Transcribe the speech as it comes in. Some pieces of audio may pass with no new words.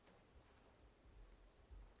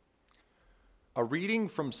A reading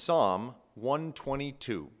from Psalm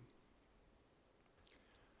 122.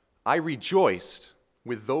 I rejoiced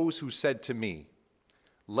with those who said to me,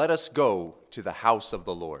 "Let us go to the house of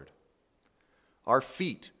the Lord." Our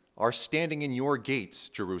feet are standing in your gates,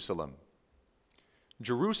 Jerusalem.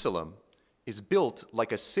 Jerusalem is built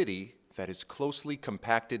like a city that is closely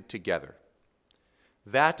compacted together.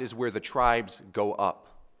 That is where the tribes go up,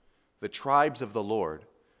 the tribes of the Lord,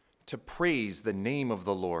 to praise the name of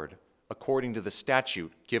the Lord according to the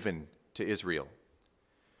statute given to Israel.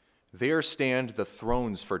 There stand the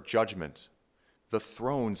thrones for judgment, the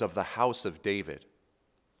thrones of the house of David.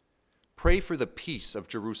 Pray for the peace of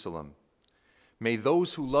Jerusalem. May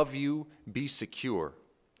those who love you be secure.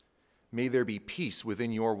 May there be peace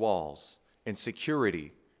within your walls and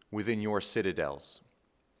security within your citadels.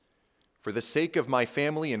 For the sake of my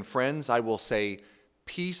family and friends, I will say,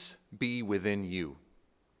 peace be within you.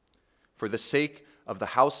 For the sake of the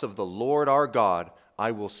house of the Lord our God,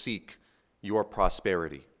 I will seek your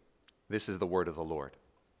prosperity. This is the word of the Lord.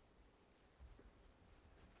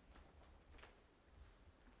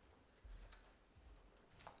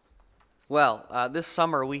 Well, this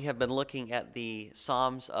summer we have been looking at the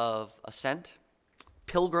Psalms of Ascent,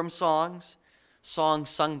 Pilgrim songs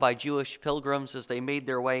sung by Jewish pilgrims as they made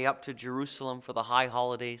their way up to Jerusalem for the high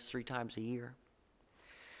holidays 3 times a year.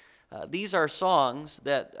 These are songs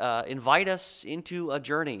that invite us into a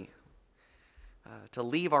journey to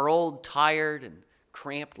leave our old, tired, and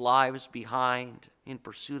cramped lives behind in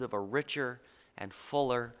pursuit of a richer and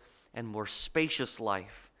fuller and more spacious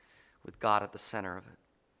life with God at the center of it.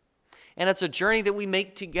 And it's a journey that we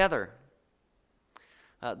make together.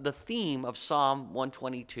 The theme of Psalm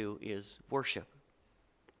 122 is worship.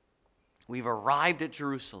 We've arrived at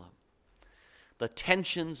Jerusalem. The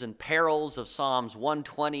tensions and perils of Psalms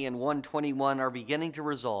 120 and 121 are beginning to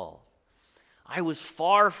resolve. I was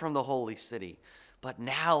far from the holy city, but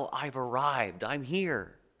now I've arrived. I'm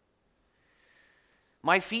here.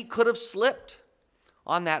 My feet could have slipped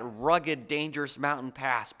on that rugged, dangerous mountain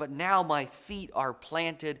pass, but now my feet are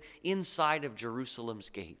planted inside of Jerusalem's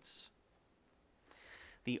gates.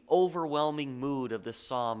 The overwhelming mood of this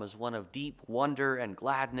psalm is one of deep wonder and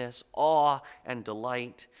gladness, awe and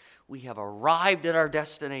delight. We have arrived at our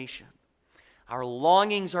destination. Our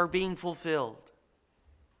longings are being fulfilled.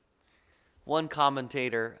 One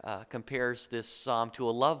commentator compares this psalm to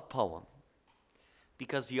a love poem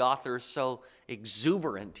because the author is so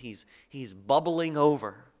exuberant. He's bubbling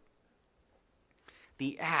over.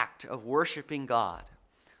 The act of worshiping God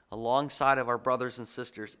alongside of our brothers and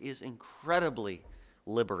sisters is incredibly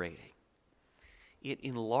liberating. It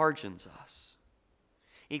enlarges us.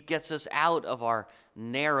 It gets us out of our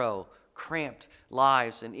narrow, cramped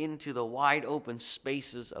lives and into the wide open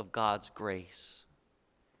spaces of God's grace.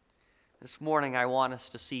 This morning, I want us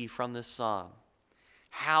to see from this psalm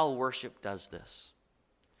how worship does this,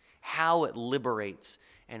 how it liberates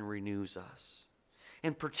and renews us.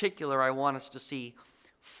 In particular, I want us to see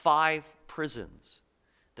 5 prisons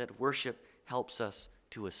that worship helps us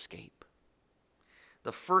to escape.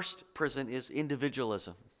 The first prison is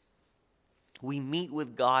individualism. We meet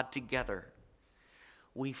with God together.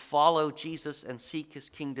 We follow Jesus and seek his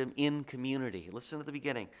kingdom in community. Listen to the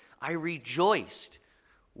beginning. I rejoiced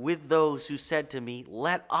with those who said to me,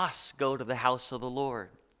 "Let us go to the house of the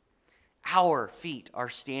Lord." Our feet are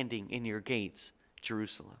standing in your gates,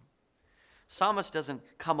 Jerusalem. Psalmist doesn't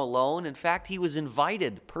come alone. In fact, he was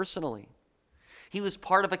invited personally. He was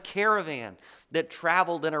part of a caravan that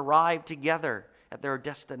traveled and arrived together at their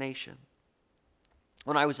destination.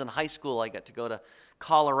 When I was in high school, I got to go to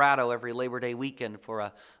Colorado every Labor Day weekend for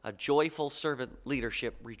a joyful servant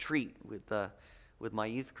leadership retreat with my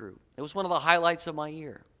youth group. It was one of the highlights of my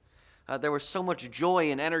year. There was so much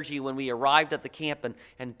joy and energy when we arrived at the camp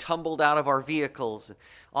and tumbled out of our vehicles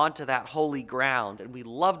onto that holy ground. And we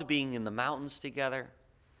loved being in the mountains together.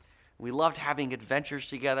 We loved having adventures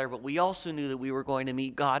together, but we also knew that we were going to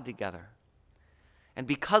meet God together. And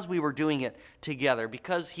because we were doing it together,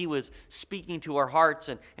 because he was speaking to our hearts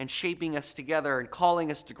and shaping us together and calling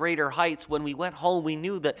us to greater heights, when we went home, we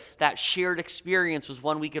knew that that shared experience was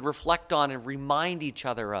one we could reflect on and remind each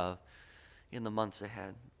other of in the months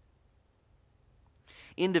ahead.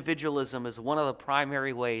 Individualism is one of the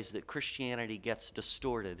primary ways that Christianity gets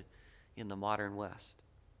distorted in the modern West.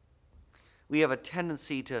 We have a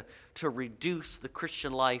tendency to reduce the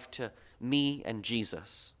Christian life to me and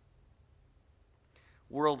Jesus.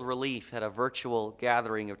 World Relief had a virtual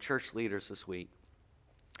gathering of church leaders this week.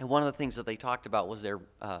 And one of the things that they talked about was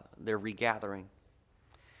their regathering.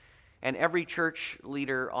 And every church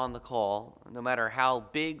leader on the call, no matter how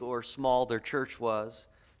big or small their church was,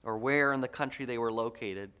 or where in the country they were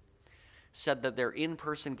located, said that their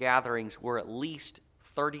in-person gatherings were at least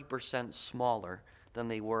 30% smaller than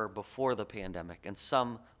they were before the pandemic, and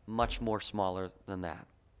some much more smaller than that.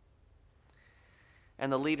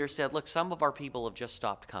 And the leader said, look, some of our people have just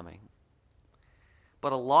stopped coming.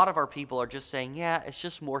 But a lot of our people are just saying, yeah, it's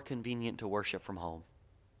just more convenient to worship from home.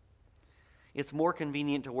 It's more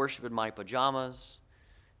convenient to worship in my pajamas,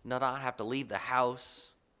 not have to leave the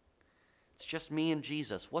house. It's just me and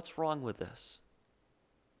Jesus. What's wrong with this?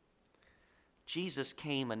 Jesus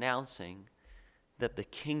came announcing that the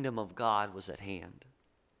kingdom of God was at hand.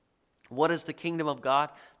 What is the kingdom of God?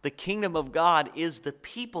 The kingdom of God is the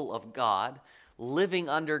people of God living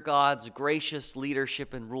under God's gracious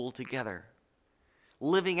leadership and rule together,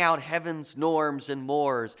 living out heaven's norms and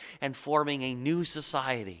mores and forming a new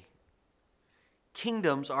society.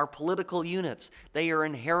 Kingdoms are political units. They are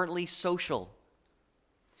inherently social.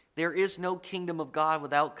 There is no kingdom of God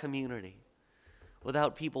without community,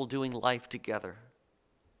 without people doing life together.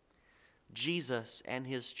 Jesus and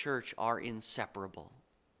his church are inseparable.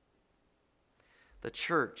 The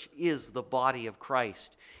church is the body of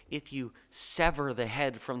Christ. If you sever the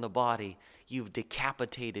head from the body, you've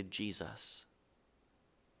decapitated Jesus.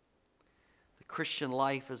 The Christian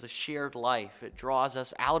life is a shared life. It draws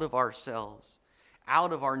us out of ourselves,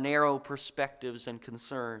 out of our narrow perspectives and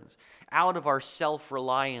concerns, out of our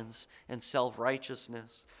self-reliance and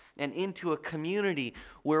self-righteousness, and into a community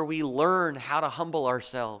where we learn how to humble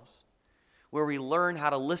ourselves, where we learn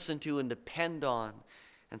how to listen to and depend on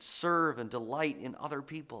and serve and delight in other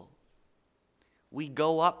people. We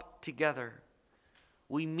go up together.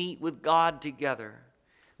 We meet with God together.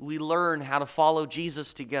 We learn how to follow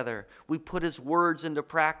Jesus together. We put his words into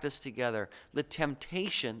practice together. The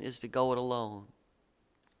temptation is to go it alone.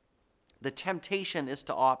 The temptation is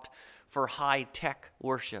to opt for high-tech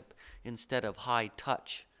worship instead of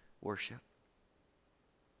high-touch worship.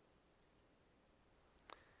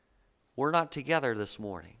 We're not together this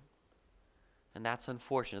morning, and that's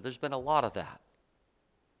unfortunate. There's been a lot of that.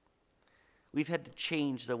 We've had to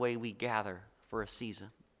change the way we gather for a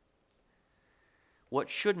season. What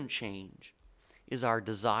shouldn't change is our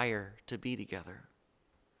desire to be together.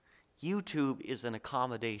 YouTube is an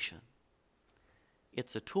accommodation.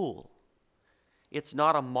 It's a tool. It's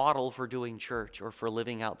not a model for doing church or for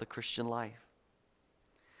living out the Christian life.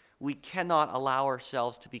 We cannot allow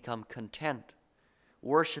ourselves to become content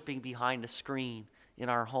worshiping behind a screen in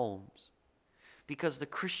our homes, because the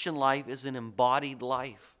Christian life is an embodied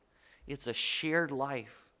life. It's a shared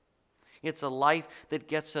life. It's a life that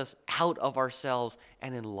gets us out of ourselves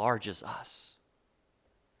and enlarges us.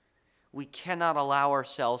 We cannot allow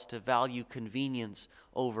ourselves to value convenience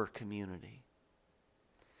over community.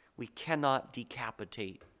 We cannot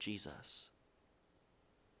decapitate Jesus.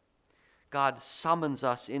 God summons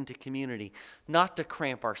us into community, not to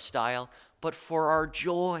cramp our style, but for our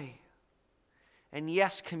joy. And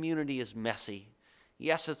yes, community is messy.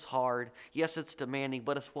 Yes, it's hard. Yes, it's demanding,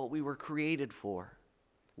 but it's what we were created for.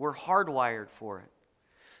 We're hardwired for it.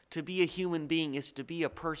 To be a human being is to be a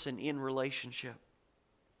person in relationship.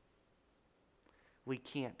 We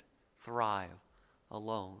can't thrive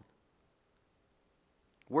alone.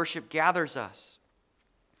 Worship gathers us.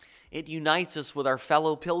 It unites us with our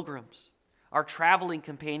fellow pilgrims, our traveling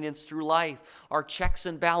companions through life, our checks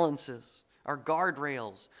and balances, our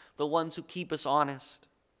guardrails, the ones who keep us honest,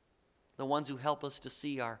 the ones who help us to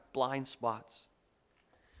see our blind spots.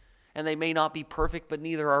 And they may not be perfect, but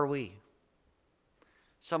neither are we.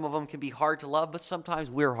 Some of them can be hard to love, but sometimes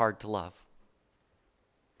we're hard to love.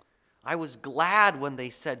 I was glad when they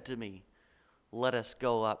said to me, "Let us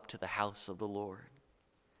go up to the house of the Lord."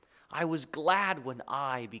 I was glad when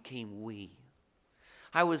I became we.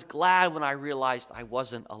 I was glad when I realized I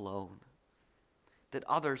wasn't alone, that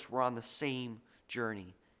others were on the same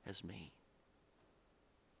journey as me.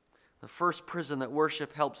 The first prison that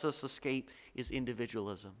worship helps us escape is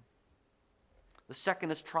individualism. The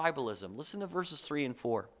second is tribalism. Listen to verses 3 and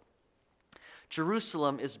 4.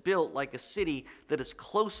 Jerusalem is built like a city that is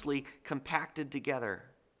closely compacted together.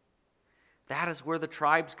 That is where the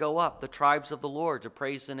tribes go up, the tribes of the Lord, to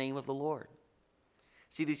praise the name of the Lord.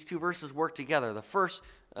 See, these two verses work together. The first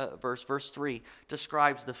verse 3,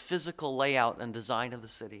 describes the physical layout and design of the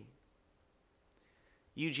city.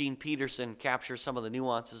 Eugene Peterson captures some of the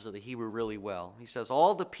nuances of the Hebrew really well. He says,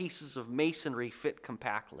 all the pieces of masonry fit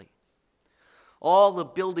compactly. All the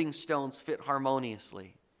building stones fit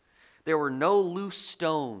harmoniously. There were no loose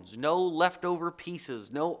stones, no leftover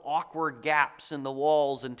pieces, no awkward gaps in the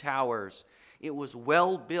walls and towers. It was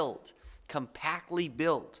well built, compactly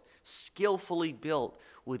built, skillfully built,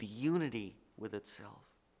 with unity with itself.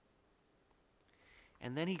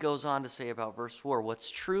 And then he goes on to say about verse 4, what's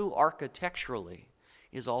true architecturally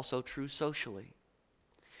is also true socially.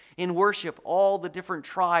 In worship, all the different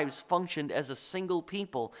tribes functioned as a single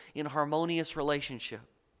people in harmonious relationship.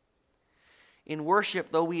 In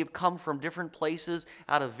worship, though we have come from different places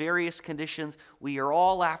out of various conditions, we are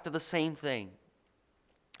all after the same thing.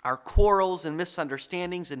 Our quarrels and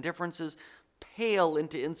misunderstandings and differences pale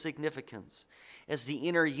into insignificance as the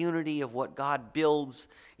inner unity of what God builds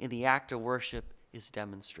in the act of worship is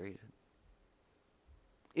demonstrated.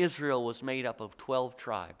 Israel was made up of 12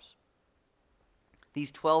 tribes.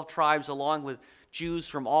 These 12 tribes, along with Jews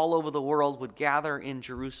from all over the world, would gather in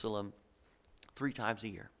Jerusalem 3 times a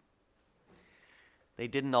year. They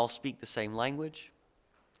didn't all speak the same language.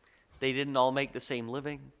 They didn't all make the same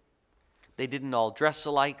living. They didn't all dress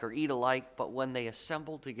alike or eat alike, but when they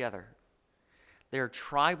assembled together, their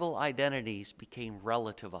tribal identities became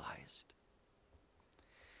relativized.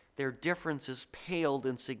 Their differences paled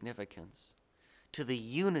in significance to the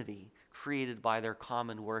unity created by their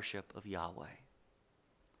common worship of Yahweh.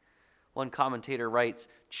 One commentator writes,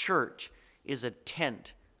 church is a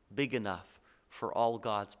tent big enough for all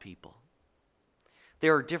God's people.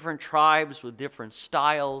 There are different tribes with different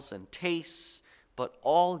styles and tastes, but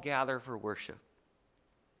all gather for worship.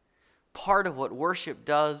 Part of what worship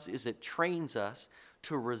does is it trains us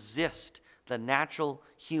to resist the natural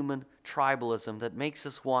human tribalism that makes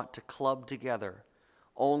us want to club together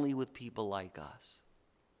only with people like us.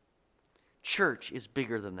 Church is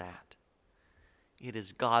bigger than that. It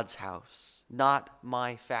is God's house, not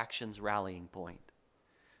my faction's rallying point.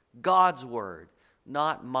 God's word,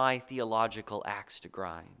 not my theological axe to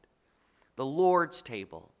grind. The Lord's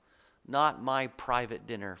table, not my private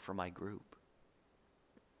dinner for my group.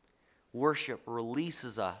 Worship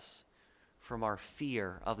releases us from our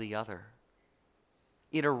fear of the other.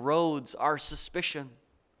 It erodes our suspicion.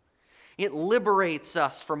 It liberates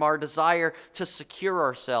us from our desire to secure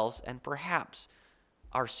ourselves and perhaps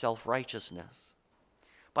our self-righteousness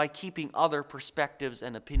by keeping other perspectives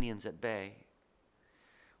and opinions at bay.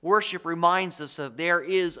 Worship reminds us that there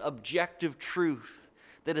is objective truth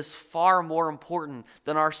that is far more important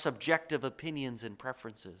than our subjective opinions and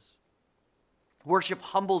preferences. Worship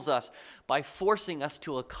humbles us by forcing us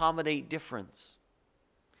to accommodate difference,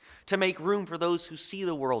 to make room for those who see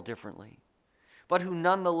the world differently, but who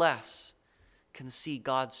nonetheless can see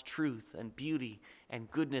God's truth and beauty and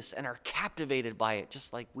goodness and are captivated by it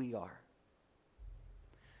just like we are.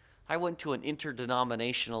 I went to an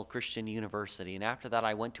interdenominational Christian university, and after that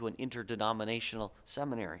I went to an interdenominational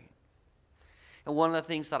seminary. And one of the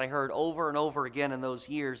things that I heard over and over again in those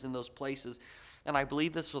years, in those places, and I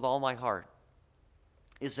believe this with all my heart,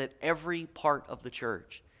 is that every part of the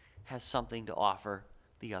church has something to offer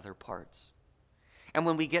the other parts. And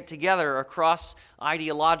when we get together across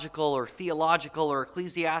ideological or theological or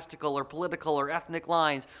ecclesiastical or political or ethnic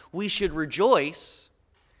lines, we should rejoice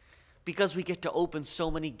because we get to open so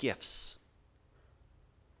many gifts.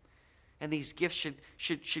 And these gifts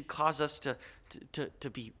should cause us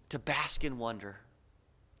to bask in wonder,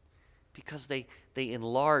 because they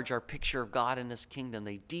enlarge our picture of God and His kingdom.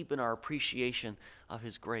 They deepen our appreciation of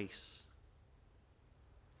His grace.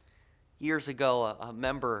 Years ago, a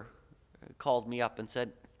member called me up and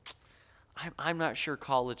said, I'm not sure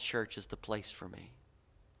college church is the place for me.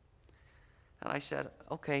 And I said,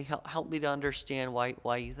 okay, help me to understand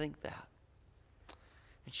why you think that.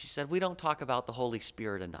 And she said, we don't talk about the Holy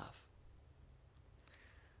Spirit enough.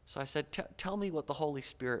 So I said, tell me what the Holy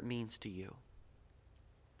Spirit means to you.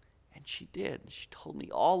 And she did. She told me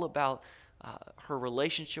all about her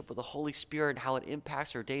relationship with the Holy Spirit and how it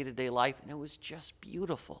impacts her day-to-day life, and it was just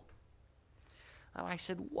beautiful. And I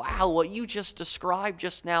said, wow, what you just described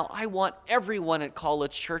just now, I want everyone at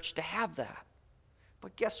College Church to have that.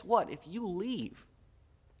 But guess what? If you leave,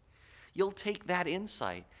 you'll take that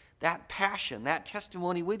insight, that passion, that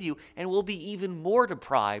testimony with you, and will be even more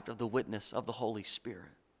deprived of the witness of the Holy Spirit.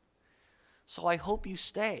 So I hope you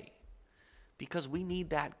stay, because we need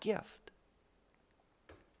that gift.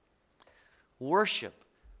 Worship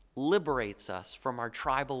liberates us from our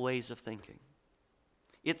tribal ways of thinking.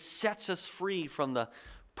 It sets us free from the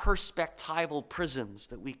perspectival prisons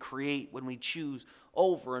that we create when we choose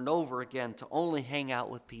over and over again to only hang out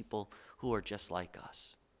with people who are just like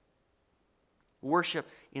us. Worship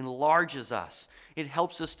enlarges us. It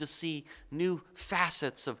helps us to see new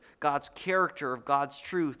facets of God's character, of God's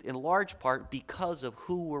truth, in large part because of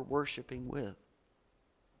who we're worshiping with.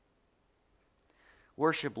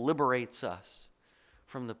 Worship liberates us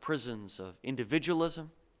from the prisons of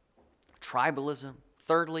individualism, tribalism,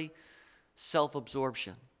 thirdly,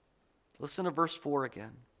 self-absorption. Listen to verse 4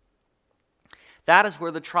 again. That is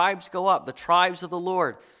where the tribes go up, the tribes of the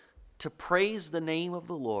Lord, to praise the name of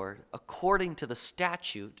the Lord according to the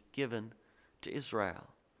statute given to Israel.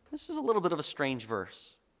 This is a little bit of a strange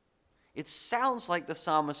verse. It sounds like the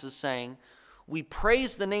psalmist is saying, we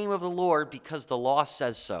praise the name of the Lord because the law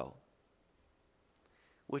says so.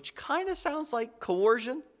 Which kind of sounds like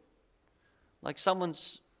coercion, like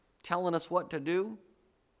someone's telling us what to do.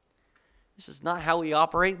 This is not how we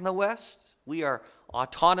operate in the West. We are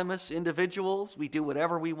autonomous individuals. We do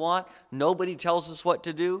whatever we want. Nobody tells us what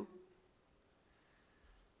to do.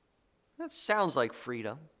 That sounds like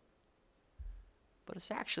freedom, but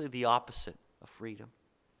it's actually the opposite of freedom.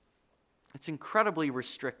 It's incredibly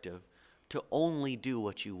restrictive to only do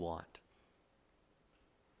what you want,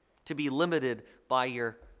 to be limited by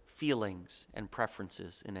your feelings and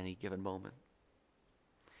preferences in any given moment.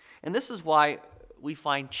 And this is why we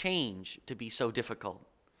find change to be so difficult,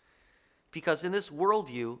 because in this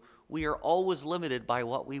worldview, we are always limited by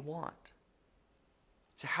what we want.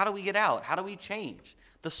 So how do we get out? How do we change?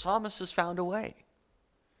 The psalmist has found a way.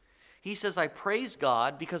 He says, I praise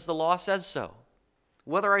God because the law says so,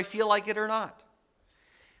 whether I feel like it or not.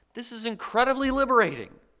 This is incredibly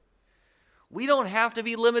liberating. We don't have to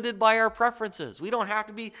be limited by our preferences. We don't have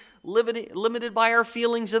to be limited by our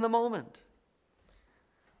feelings in the moment.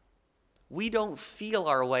 We don't feel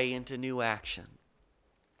our way into new action,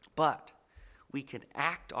 but we can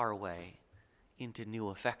act our way into new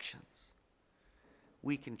affections.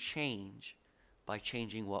 We can change by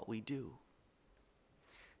changing what we do.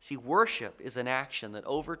 See, worship is an action that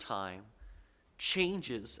over time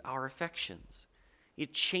changes our affections.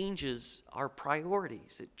 It changes our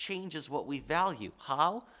priorities. It changes what we value.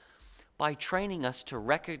 How? By training us to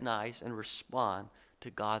recognize and respond to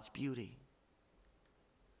God's beauty.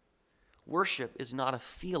 Worship is not a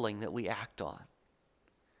feeling that we act on.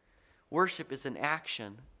 Worship is an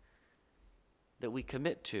action that we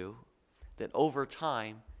commit to that over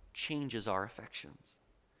time changes our affections.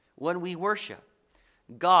 When we worship,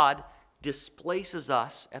 God displaces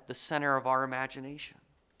us at the center of our imagination.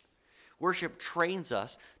 Worship trains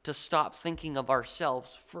us to stop thinking of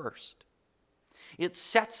ourselves first. It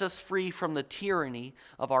sets us free from the tyranny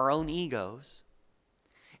of our own egos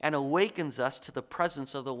and awakens us to the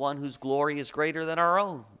presence of the one whose glory is greater than our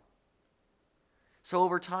own. So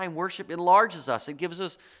over time, worship enlarges us. It gives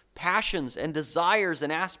us passions and desires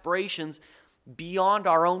and aspirations beyond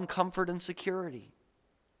our own comfort and security.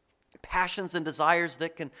 Passions and desires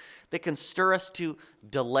that can stir us to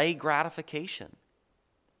delay gratification,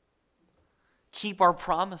 keep our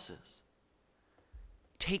promises,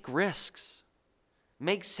 take risks,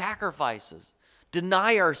 make sacrifices,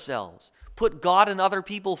 deny ourselves, put God and other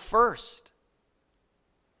people first.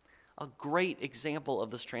 A great example of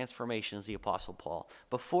this transformation is the Apostle Paul.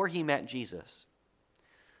 Before he met Jesus,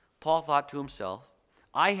 Paul thought to himself,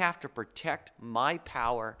 I have to protect my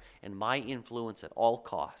power and my influence at all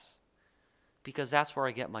costs, because that's where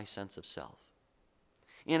I get my sense of self.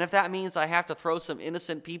 And if that means I have to throw some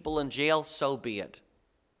innocent people in jail, so be it.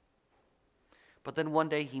 But then one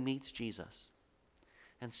day he meets Jesus,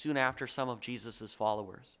 and soon after some of Jesus'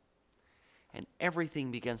 followers, and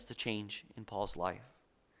everything begins to change in Paul's life.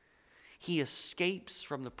 He escapes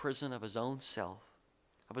from the prison of his own self,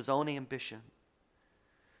 of his own ambition,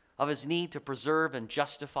 of his need to preserve and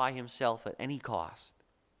justify himself at any cost.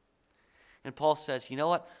 And Paul says, you know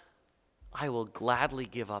what? I will gladly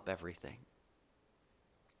give up everything.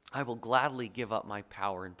 I will gladly give up my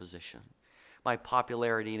power and position, my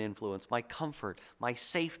popularity and influence, my comfort, my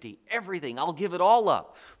safety, everything. I'll give it all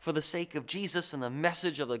up for the sake of Jesus and the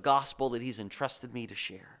message of the gospel that he's entrusted me to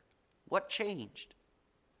share. What changed?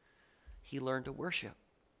 He learned to worship.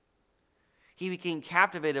 He became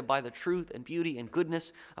captivated by the truth and beauty and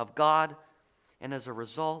goodness of God, and as a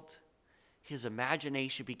result, his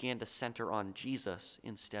imagination began to center on Jesus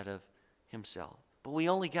instead of himself. But we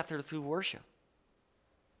only get there through worship.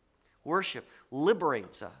 Worship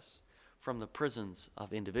liberates us from the prisons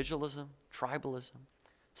of individualism, tribalism,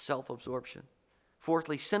 self-absorption.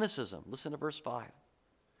 Fourthly, cynicism. Listen to verse 5.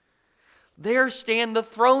 There stand the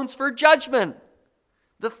thrones for judgment,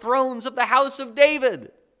 the thrones of the house of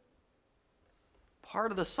David.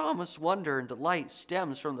 Part of the psalmist's wonder and delight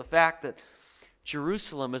stems from the fact that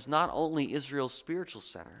Jerusalem is not only Israel's spiritual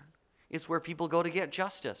center, it's where people go to get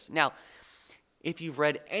justice. Now, if you've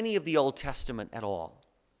read any of the Old Testament at all,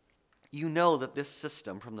 you know that this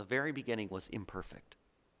system from the very beginning was imperfect.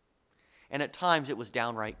 And at times it was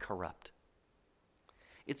downright corrupt.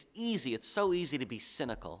 It's so easy to be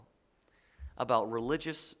cynical about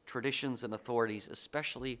religious traditions and authorities,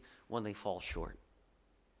 especially when they fall short.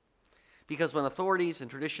 Because when authorities and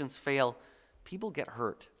traditions fail, people get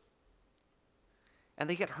hurt. and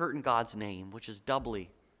they get hurt in God's name, which is doubly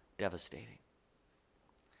devastating.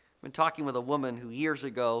 I've been talking with a woman who years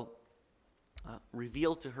ago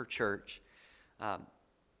revealed to her church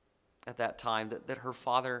at that time that her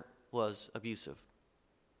father was abusive.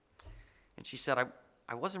 And she said,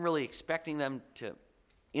 I wasn't really expecting them to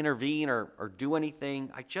intervene or do anything.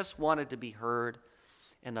 I just wanted to be heard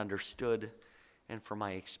and understood and for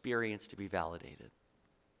my experience to be validated.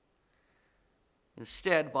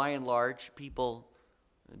 Instead, by and large, people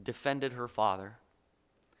defended her father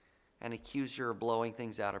and accused her of blowing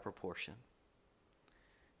things out of proportion.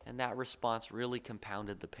 And that response really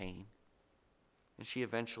compounded the pain. And she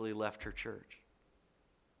eventually left her church.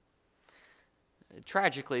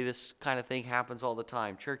 Tragically, this kind of thing happens all the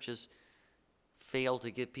time. Churches fail to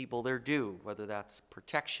give people their due, whether that's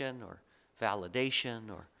protection or validation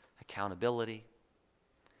or accountability.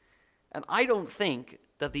 And I don't think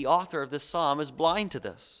that the author of this psalm is blind to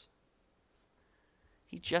this.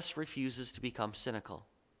 He just refuses to become cynical.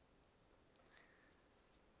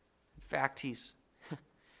 In fact,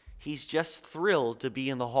 he's just thrilled to be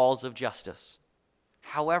in the halls of justice,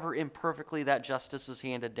 however imperfectly that justice is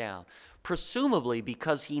handed down, presumably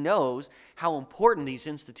because he knows how important these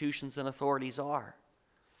institutions and authorities are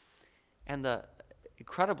and the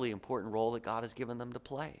incredibly important role that God has given them to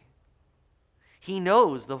play. He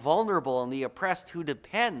knows the vulnerable and the oppressed who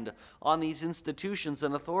depend on these institutions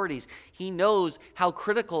and authorities. He knows how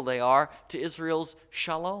critical they are to Israel's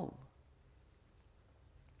shalom.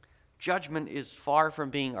 Judgment is far from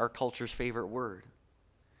being our culture's favorite word.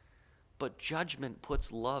 But judgment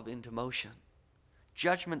puts love into motion.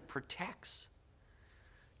 Judgment protects.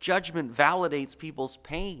 Judgment validates people's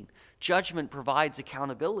pain. Judgment provides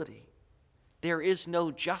accountability. There is no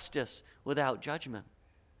justice without judgment.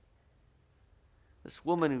 This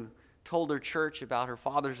woman who told her church about her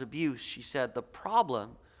father's abuse, she said, the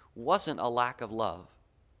problem wasn't a lack of love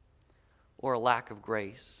or a lack of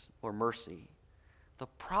grace or mercy. The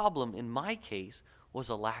problem in my case was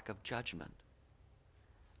a lack of judgment.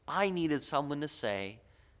 I needed someone to say,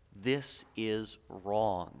 this is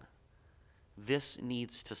wrong. This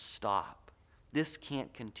needs to stop. This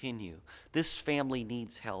can't continue. This family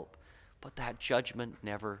needs help. But that judgment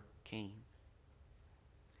never came.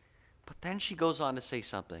 But then she goes on to say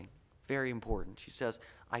something very important. She says,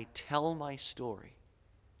 I tell my story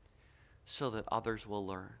so that others will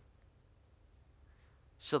learn.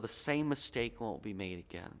 So the same mistake won't be made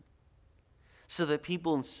again. So that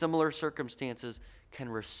people in similar circumstances can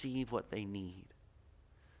receive what they need.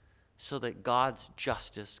 So that God's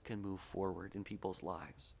justice can move forward in people's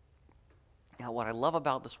lives. Now, what I love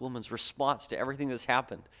about this woman's response to everything that's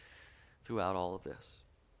happened throughout all of this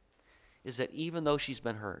is that even though she's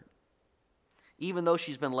been hurt, even though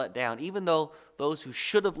she's been let down, even though those who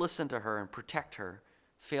should have listened to her and protect her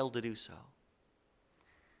failed to do so,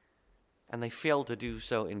 and they failed to do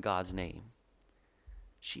so in God's name,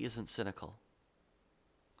 she isn't cynical.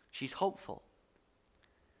 She's hopeful.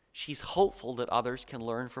 She's hopeful that others can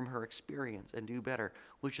learn from her experience and do better,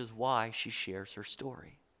 which is why she shares her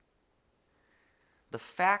story. The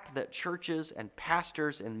fact that churches and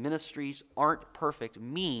pastors and ministries aren't perfect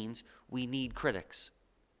means we need critics.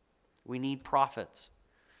 We need prophets.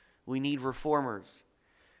 We need reformers.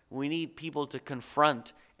 We need people to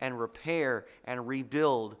confront and repair and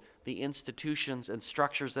rebuild the institutions and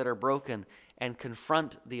structures that are broken and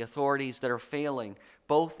confront the authorities that are failing,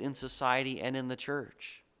 both in society and in the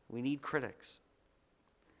church. We need critics.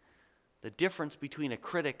 The difference between a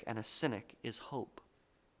critic and a cynic is hope.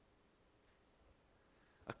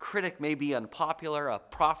 A critic may be unpopular, a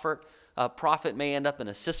prophet may end up in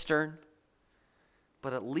a cistern,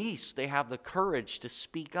 but at least they have the courage to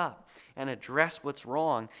speak up and address what's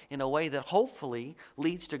wrong in a way that hopefully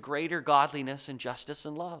leads to greater godliness and justice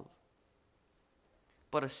and love.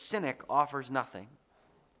 But a cynic offers nothing.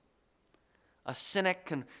 A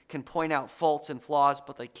cynic can point out faults and flaws,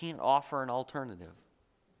 but they can't offer an alternative.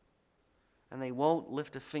 And they won't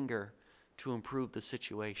lift a finger to improve the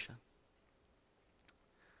situation.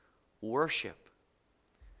 Worship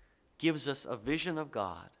gives us a vision of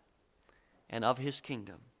God and of His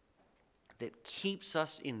kingdom that keeps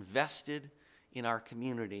us invested in our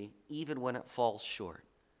community even when it falls short,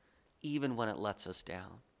 even when it lets us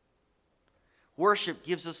down. Worship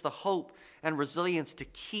gives us the hope and resilience to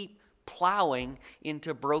keep plowing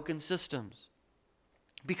into broken systems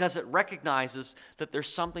because it recognizes that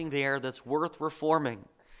there's something there that's worth reforming,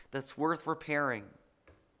 that's worth repairing.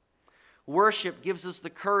 Worship gives us the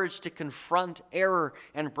courage to confront error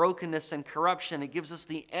and brokenness and corruption. It gives us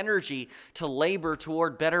the energy to labor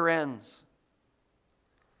toward better ends.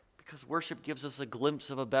 Because worship gives us a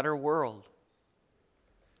glimpse of a better world.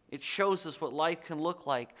 It shows us what life can look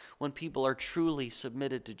like when people are truly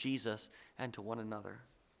submitted to Jesus and to one another.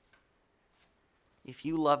 If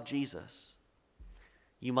you love Jesus,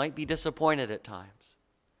 you might be disappointed at times.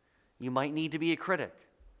 You might need to be a critic.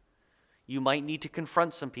 You might need to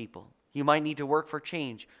confront some people. You might need to work for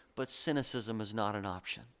change, but cynicism is not an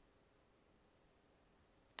option.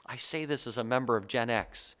 I say this as a member of Gen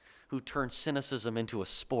X who turned cynicism into a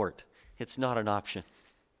sport. It's not an option.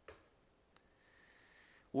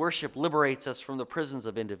 Worship liberates us from the prisons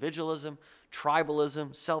of individualism,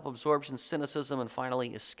 tribalism, self-absorption, cynicism, and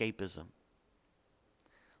finally, escapism.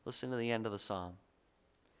 Listen to the end of the psalm.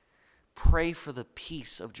 Pray for the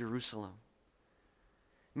peace of Jerusalem.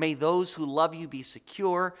 May those who love you be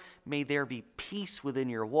secure. May there be peace within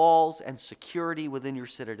your walls and security within your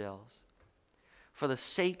citadels. For the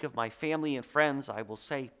sake of my family and friends, I will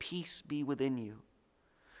say, peace be within you.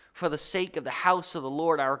 For the sake of the house of the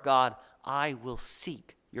Lord our God, I will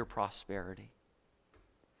seek your prosperity.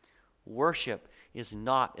 Worship is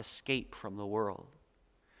not escape from the world.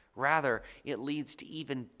 Rather, it leads to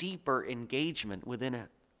even deeper engagement within it.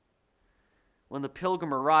 When the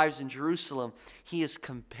pilgrim arrives in Jerusalem, he is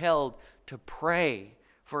compelled to pray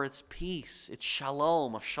for its peace, its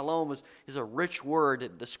shalom. Shalom is a rich word.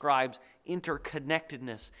 It describes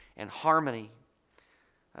interconnectedness and harmony.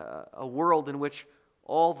 A world in which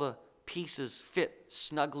all the pieces fit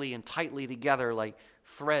snugly and tightly together like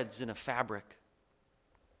threads in a fabric.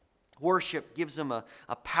 Worship gives them a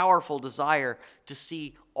powerful desire to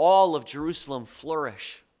see all of Jerusalem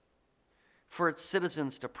flourish, for its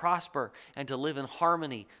citizens to prosper and to live in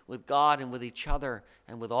harmony with God and with each other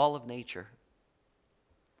and with all of nature.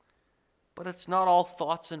 But it's not all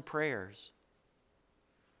thoughts and prayers.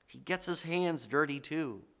 He gets his hands dirty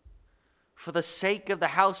too. For the sake of the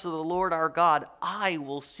house of the Lord our God, I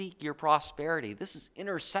will seek your prosperity. This is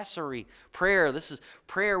intercessory prayer. This is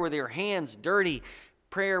prayer with your hands dirty,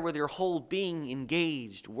 prayer with your whole being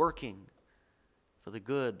engaged, working for the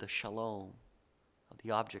good, the shalom of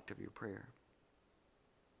the object of your prayer.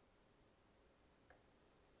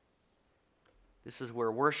 This is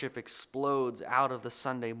where worship explodes out of the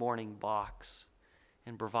Sunday morning box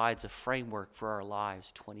and provides a framework for our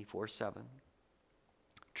lives 24/7.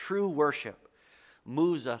 True worship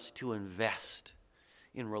moves us to invest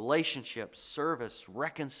in relationships, service,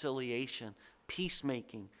 reconciliation,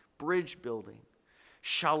 peacemaking, bridge building.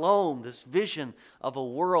 Shalom, this vision of a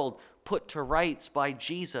world put to rights by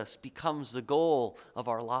Jesus, becomes the goal of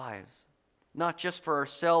our lives. Not just for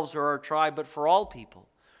ourselves or our tribe, but for all people,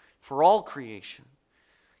 for all creation.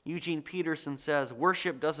 Eugene Peterson says,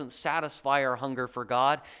 worship doesn't satisfy our hunger for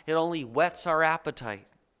God, it only whets our appetite.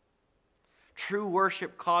 True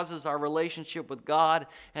worship causes our relationship with God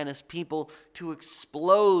and his people to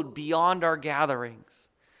explode beyond our gatherings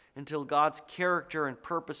until God's character and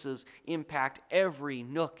purposes impact every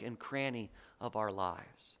nook and cranny of our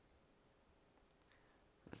lives.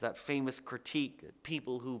 There's that famous critique that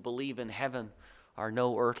people who believe in heaven are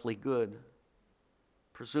no earthly good,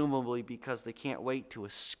 presumably because they can't wait to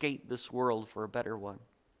escape this world for a better one.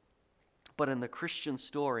 But in the Christian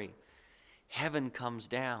story, heaven comes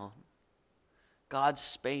down. God's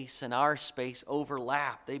space and our space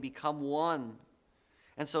overlap. They become one.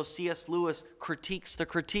 And so C.S. Lewis critiques the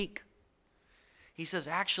critique. He says,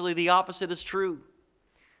 actually, the opposite is true.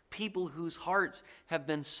 People whose hearts have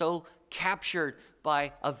been so captured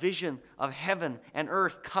by a vision of heaven and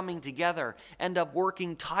earth coming together end up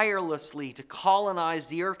working tirelessly to colonize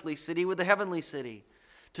the earthly city with the heavenly city,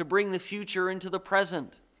 to bring the future into the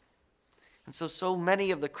present. And so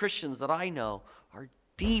many of the Christians that I know are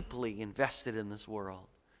deeply invested in this world,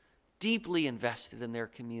 deeply invested in their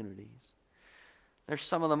communities. They're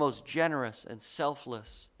some of the most generous and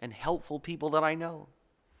selfless and helpful people that I know.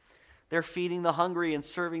 They're feeding the hungry and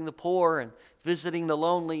serving the poor and visiting the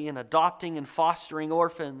lonely and adopting and fostering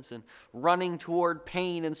orphans and running toward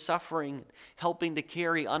pain and suffering, helping to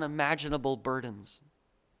carry unimaginable burdens.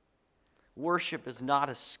 Worship is not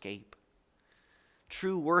escape.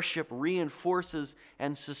 True worship reinforces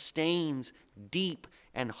and sustains deep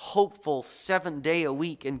and hopeful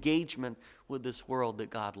 7-day-a-week engagement with this world that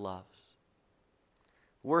God loves.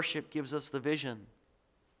 Worship gives us the vision.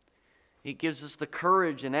 It gives us the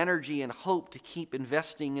courage and energy and hope to keep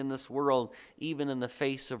investing in this world, even in the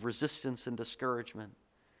face of resistance and discouragement.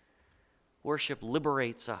 Worship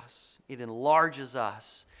liberates us. It enlarges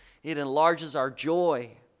us. It enlarges our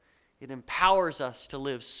joy. It empowers us to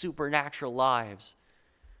live supernatural lives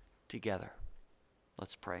together.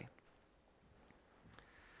 Let's pray.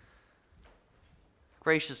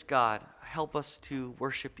 Gracious God, help us to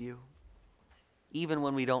worship you, even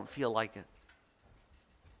when we don't feel like it.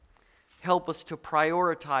 Help us to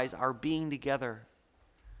prioritize our being together,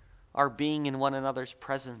 our being in one another's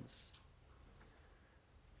presence,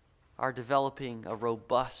 our developing a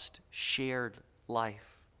robust, shared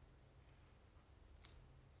life.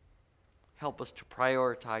 Help us to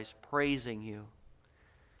prioritize praising you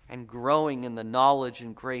and growing in the knowledge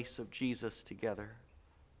and grace of Jesus together.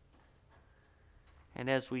 And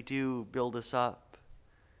as we do, build us up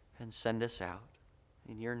and send us out.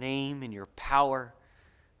 In your name, in your power,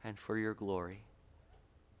 and for your glory.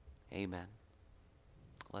 Amen.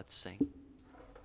 Let's sing.